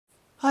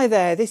Hi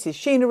there, this is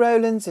Sheena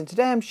Rowlands and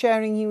today I'm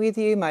sharing with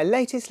you my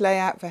latest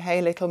layout for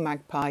Hey Little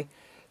Magpie,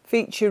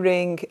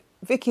 featuring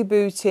Vicki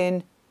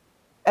Boutin,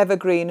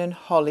 Evergreen and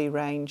Holly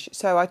range.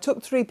 So I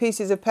took 3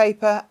 pieces of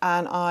paper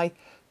and I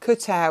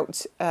cut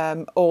out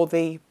all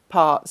the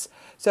parts.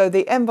 So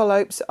the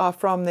envelopes are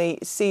from the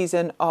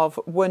Season of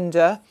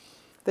Wonder,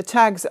 the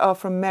tags are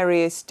from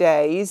Merriest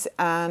Days,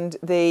 and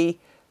the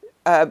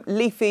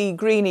leafy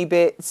greeny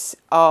bits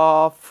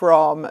are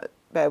from,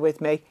 bear with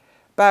me,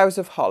 Boughs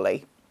of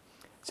Holly.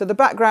 So the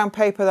background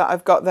paper that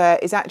I've got there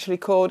is actually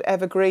called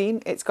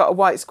Evergreen. It's got a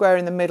white square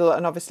in the middle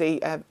and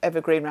obviously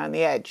evergreen around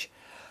the edge.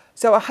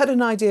 So I had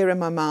an idea in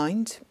my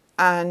mind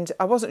and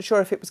I wasn't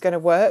sure if it was going to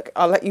work.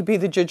 I'll let you be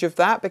the judge of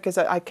that because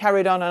I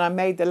carried on and I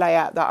made the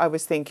layout that I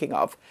was thinking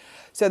of.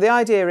 So the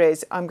idea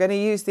is I'm going to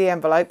use the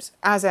envelopes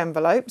as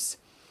envelopes,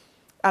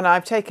 and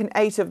I've taken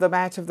 8 of them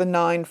out of the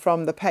 9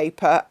 from the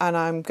paper, and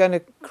I'm going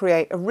to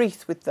create a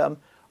wreath with them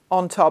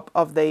on top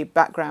of the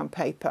background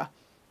paper.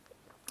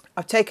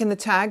 I've taken the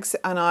tags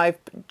and I've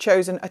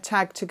chosen a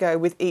tag to go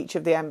with each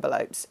of the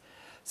envelopes.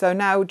 So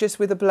now just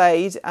with a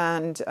blade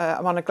and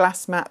I'm on a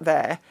glass mat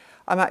there,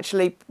 I'm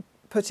actually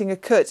putting a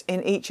cut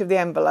in each of the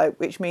envelope,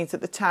 which means that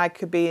the tag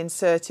could be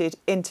inserted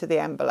into the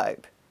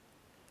envelope.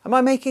 Am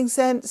I making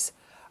sense?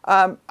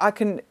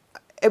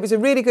 It was a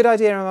really good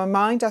idea in my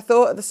mind, I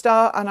thought at the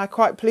start, and I'm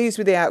quite pleased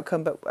with the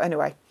outcome, but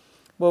anyway,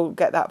 we'll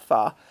get that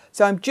far.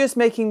 So I'm just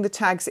making the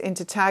tags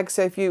into tags.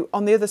 So if you,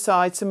 on the other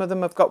side, some of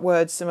them have got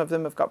words, some of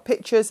them have got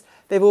pictures.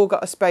 They've all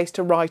got a space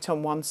to write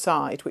on one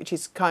side, which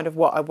is kind of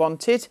what I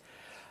wanted.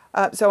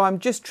 So I'm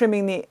just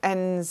trimming the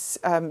ends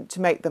to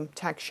make them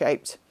tag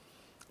shaped,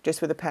 just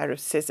with a pair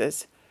of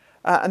scissors.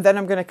 And then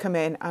I'm going to come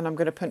in and I'm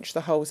going to punch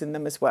the holes in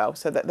them as well,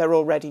 so that they're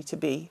all ready to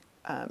be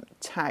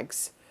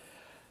tags.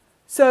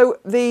 So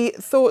the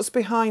thoughts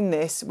behind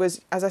this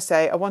was, as I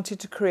say, I wanted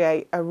to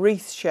create a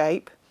wreath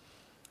shape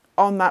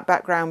on that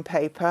background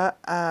paper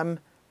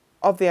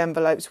of the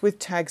envelopes with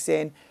tags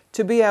in,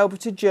 to be able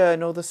to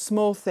journal the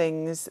small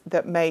things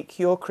that make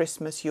your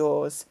Christmas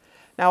yours.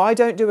 Now, I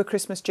don't do a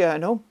Christmas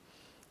journal.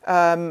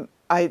 I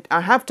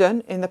have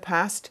done in the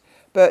past,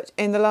 but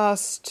in the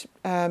last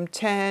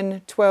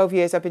 10, 12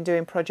 years I've been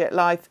doing Project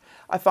Life.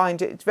 I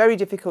find it very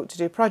difficult to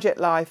do Project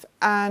Life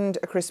and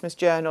a Christmas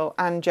journal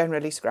and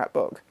generally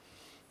scrapbook.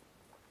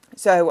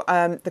 So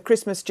the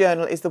Christmas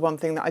journal is the one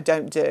thing that I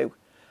don't do.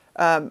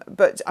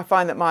 But I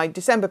find that my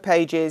December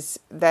pages,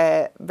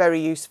 they're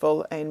very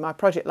useful in my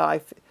Project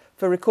Life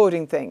for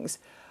recording things.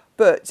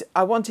 But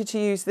I wanted to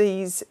use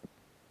these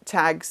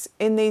tags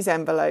in these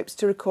envelopes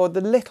to record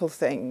the little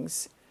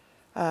things,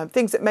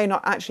 things that may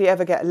not actually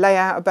ever get a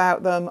layout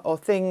about them, or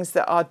things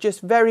that are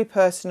just very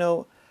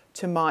personal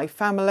to my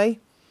family,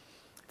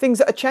 things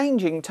that are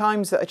changing,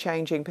 times that are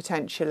changing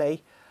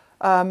potentially.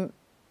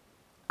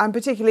 And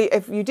particularly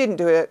if you didn't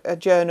do a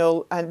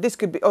journal, and this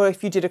could be, or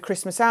if you did a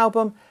Christmas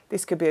album,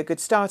 this could be a good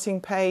starting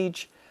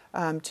page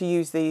to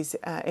use these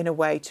in a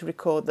way to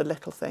record the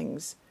little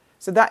things.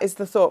 So that is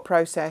the thought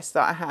process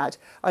that I had.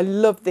 I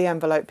loved the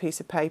envelope piece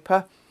of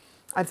paper.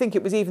 I think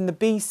it was even the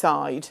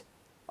B-side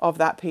of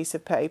that piece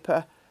of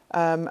paper.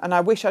 And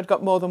I wish I'd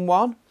got more than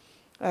one.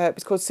 It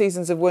was called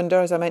Seasons of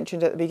Wonder, as I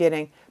mentioned at the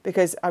beginning,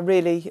 because I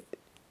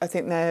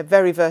think they're a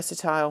very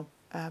versatile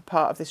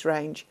part of this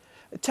range.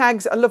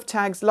 Tags, I love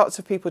tags, lots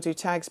of people do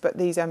tags, but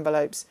these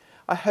envelopes,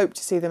 I hope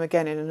to see them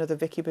again in another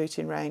Vicki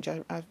Boutin range.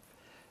 I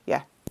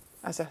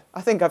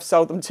think I've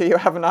sold them to you,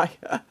 haven't I?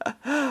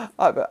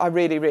 I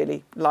really,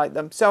 really like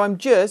them. So I'm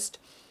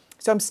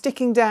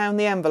sticking down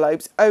the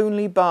envelopes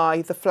only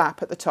by the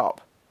flap at the top,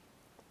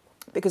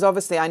 because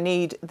obviously I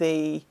need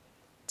the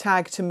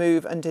tag to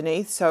move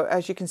underneath. So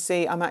as you can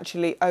see, I'm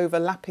actually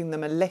overlapping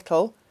them a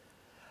little.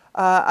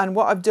 And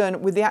what I've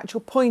done with the actual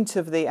point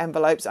of the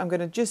envelopes, I'm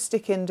going to just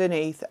stick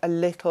underneath a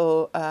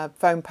little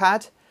foam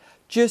pad,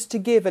 just to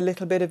give a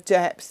little bit of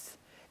depth.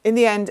 In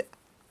the end,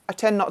 I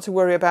tend not to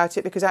worry about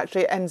it because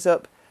actually it ends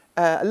up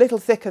a little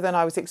thicker than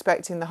I was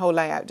expecting, the whole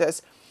layout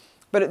does.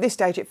 But at this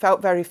stage it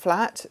felt very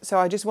flat, so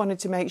I just wanted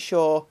to make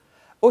sure.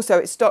 Also,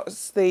 it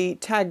stops the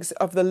tags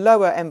of the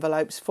lower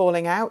envelopes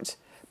falling out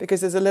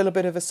because there's a little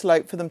bit of a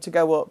slope for them to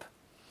go up.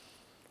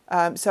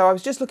 So I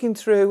was just looking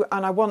through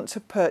and I want to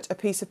put a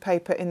piece of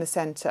paper in the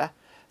centre.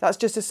 That's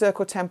just a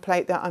circle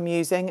template that I'm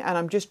using, and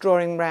I'm just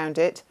drawing around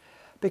it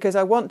because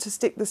I want to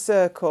stick the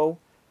circle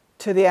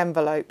to the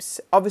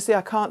envelopes. Obviously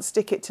I can't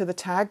stick it to the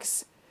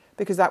tags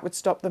because that would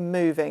stop them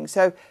moving.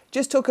 So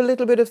just took a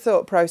little bit of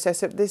thought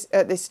process at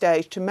this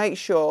stage to make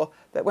sure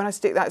that when I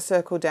stick that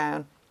circle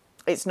down,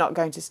 it's not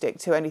going to stick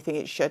to anything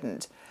it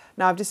shouldn't.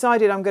 Now I've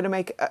decided I'm going to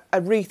make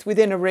a wreath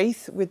within a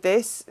wreath with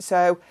this.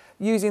 So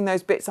using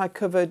those bits I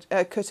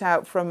cut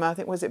out from, I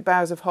think, was it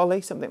Boughs of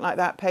Holly, something like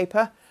that,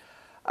 paper.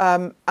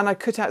 And I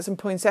cut out some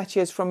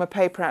poinsettias from a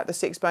paper out the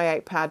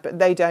 6x8 pad, but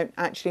they don't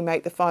actually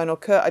make the final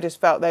cut. I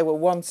just felt they were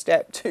one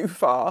step too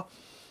far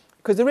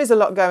because there is a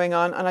lot going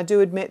on, and I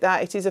do admit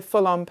that it is a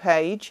full-on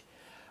page,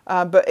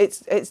 but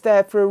it's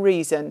there for a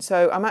reason.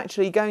 So I'm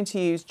actually going to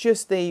use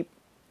just the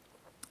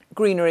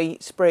greenery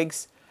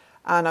sprigs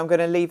and I'm going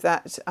to leave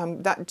that,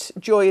 that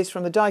joy is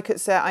from the die cut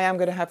set. I am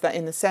going to have that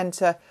in the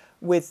centre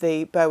with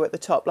the bow at the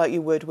top like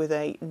you would with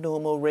a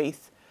normal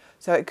wreath.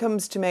 So it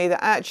comes to me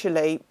that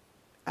actually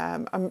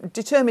I'm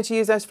determined to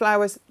use those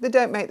flowers. They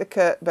don't make the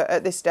cut, but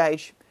at this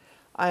stage,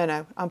 I don't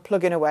know, I'm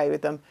plugging away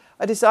with them.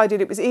 I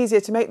decided it was easier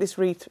to make this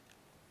wreath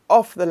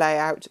off the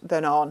layout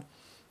than on.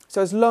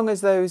 So as long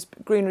as those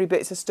greenery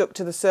bits are stuck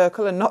to the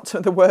circle and not to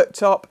the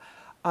worktop,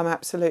 I'm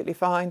absolutely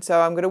fine.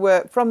 So I'm going to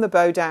work from the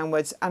bow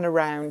downwards and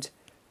around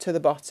to the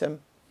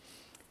bottom.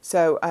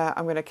 So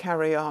I'm going to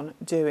carry on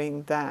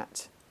doing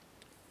that.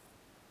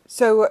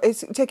 So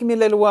it's taken me a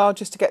little while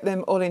just to get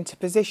them all into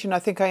position. I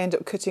think I end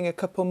up cutting a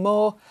couple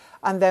more,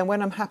 and then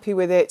when I'm happy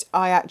with it,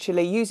 I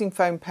actually, using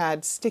foam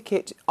pads, stick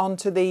it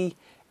onto the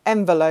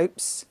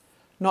envelopes,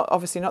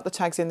 obviously not the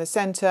tags in the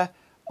centre,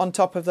 on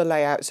top of the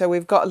layout. So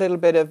we've got a little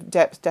bit of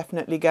depth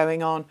definitely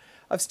going on.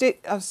 I've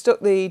stuck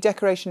the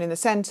decoration in the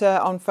centre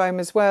on foam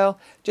as well,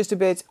 just a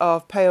bit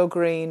of pale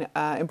green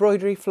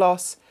embroidery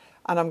floss,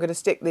 and I'm going to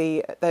stick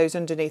those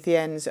underneath the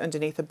ends,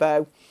 underneath the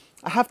bow.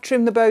 I have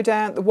trimmed the bow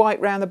down, the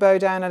white round the bow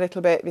down a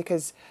little bit,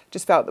 because I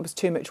just felt there was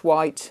too much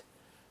white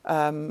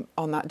on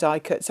that die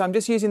cut. So I'm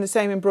just using the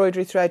same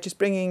embroidery thread, just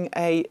bringing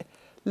a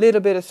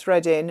little bit of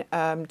thread in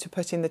to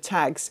put in the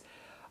tags.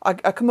 I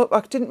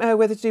didn't know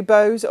whether to do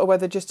bows or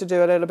whether just to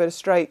do a little bit of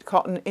straight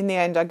cotton. In the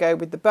end, I go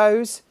with the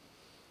bows.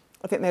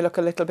 I think they look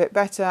a little bit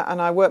better,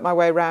 and I work my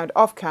way around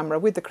off camera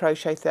with the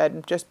crochet thread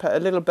and just put a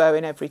little bow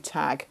in every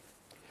tag.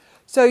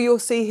 So you'll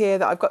see here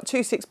that I've got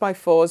two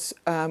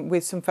 6x4s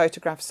with some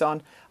photographs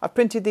on. I've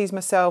printed these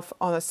myself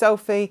on a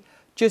selfie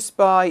just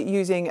by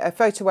using a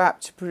photo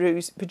app to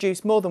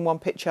produce more than one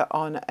picture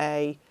on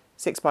a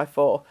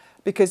 6x4,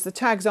 because the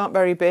tags aren't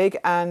very big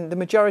and the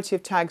majority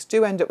of tags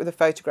do end up with a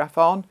photograph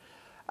on,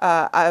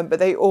 but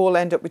they all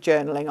end up with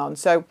journaling on.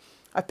 So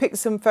I picked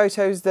some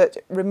photos that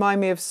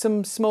remind me of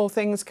some small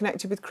things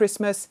connected with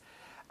Christmas,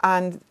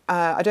 and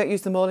I don't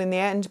use them all in the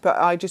end, but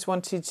I just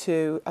wanted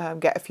to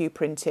get a few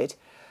printed.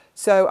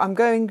 So I'm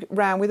going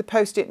round with a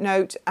post-it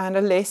note and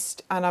a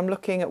list, and I'm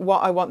looking at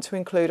what I want to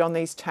include on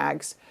these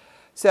tags.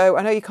 So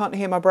I know you can't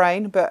hear my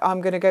brain, but I'm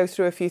going to go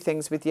through a few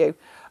things with you.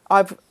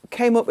 I've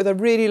came up with a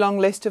really long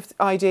list of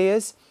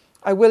ideas.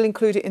 I will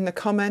include it in the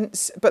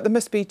comments, but there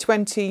must be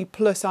 20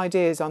 plus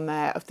ideas on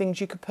there of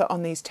things you could put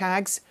on these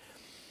tags.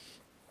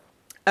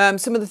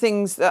 Some of the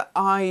things that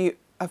I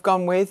have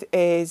gone with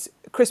is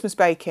Christmas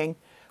baking.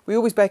 We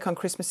always bake on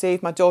Christmas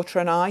Eve, my daughter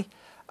and I.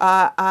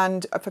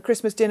 And for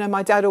Christmas dinner,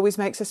 my dad always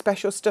makes a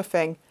special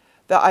stuffing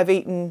that I've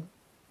eaten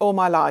all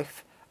my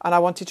life, and I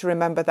wanted to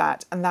remember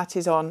that, and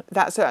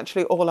that's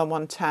actually all on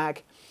one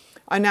tag.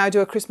 I now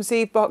do a Christmas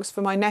Eve box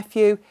for my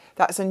nephew.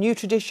 That's a new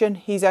tradition.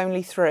 He's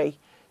only 3.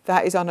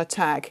 That is on a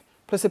tag,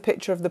 plus a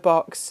picture of the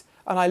box,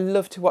 and I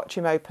love to watch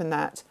him open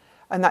that.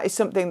 And that is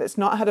something that's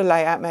not had a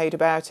layout made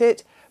about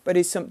it, but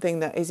is something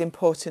that is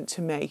important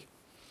to me.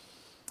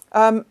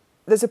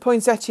 There's a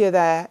poinsettia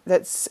there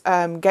that's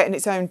getting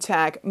its own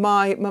tag.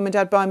 My mum and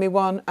dad buy me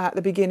one at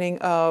the beginning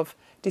of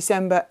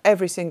December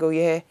every single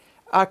year.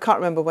 I can't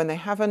remember when they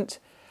haven't.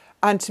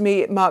 And to me,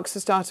 it marks the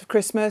start of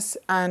Christmas.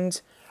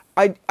 And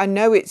I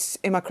know it's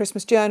in my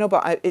Christmas journal,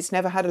 but it's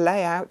never had a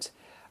layout.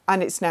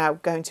 And it's now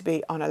going to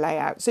be on a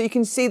layout. So you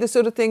can see the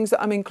sort of things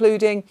that I'm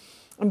including.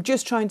 I'm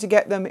just trying to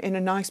get them in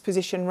a nice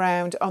position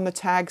round on the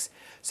tags.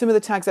 Some of the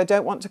tags I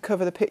don't want to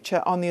cover the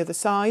picture on the other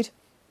side.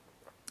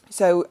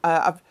 So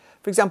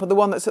for example, the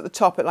one that's at the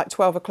top at like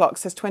 12 o'clock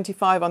says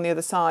 25 on the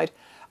other side,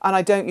 and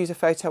I don't use a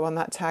photo on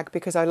that tag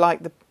because I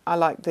like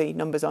the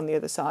numbers on the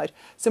other side.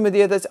 Some of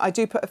the others I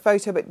do put a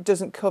photo, but it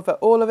doesn't cover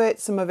all of it.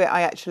 Some of it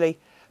I actually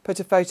put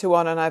a photo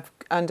on,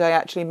 and I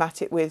actually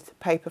mat it with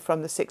paper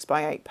from the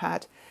 6x8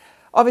 pad.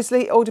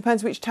 Obviously, it all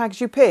depends which tags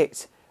you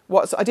picked.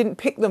 I didn't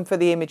pick them for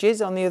the images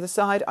on the other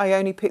side. I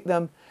only picked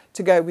them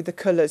to go with the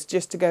colours,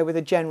 just to go with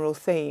a general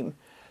theme.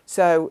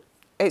 So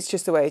it's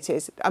just the way it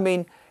is. I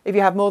mean, if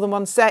you have more than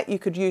one set, you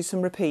could use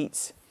some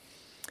repeats.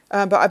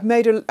 But I've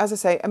made, as I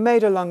say, I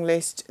made a long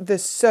list.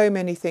 There's so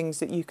many things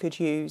that you could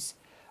use.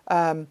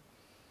 Little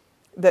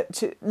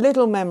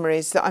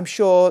memories that I'm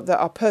sure that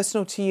are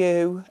personal to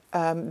you,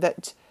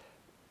 that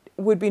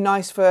would be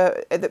nice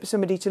for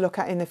somebody to look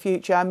at in the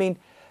future. I mean,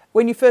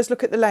 when you first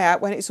look at the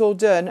layout, when it's all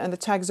done and the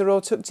tags are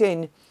all tucked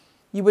in,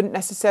 you wouldn't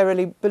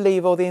necessarily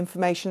believe all the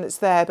information that's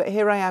there. But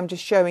here I am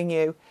just showing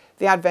you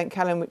the advent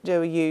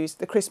calendar we used,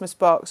 the Christmas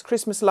box,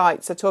 Christmas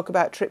lights. I talk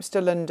about trips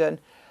to London.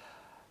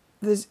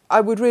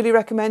 I would really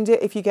recommend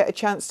it if you get a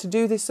chance to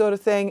do this sort of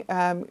thing.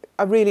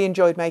 I really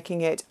enjoyed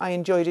making it. I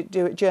enjoyed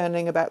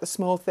journaling about the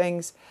small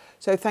things.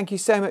 So thank you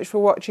so much for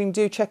watching.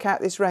 Do check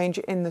out this range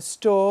in the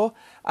store,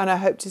 and I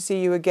hope to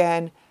see you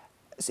again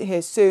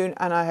here soon,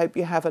 and I hope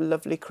you have a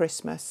lovely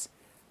Christmas.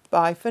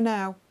 Bye for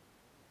now.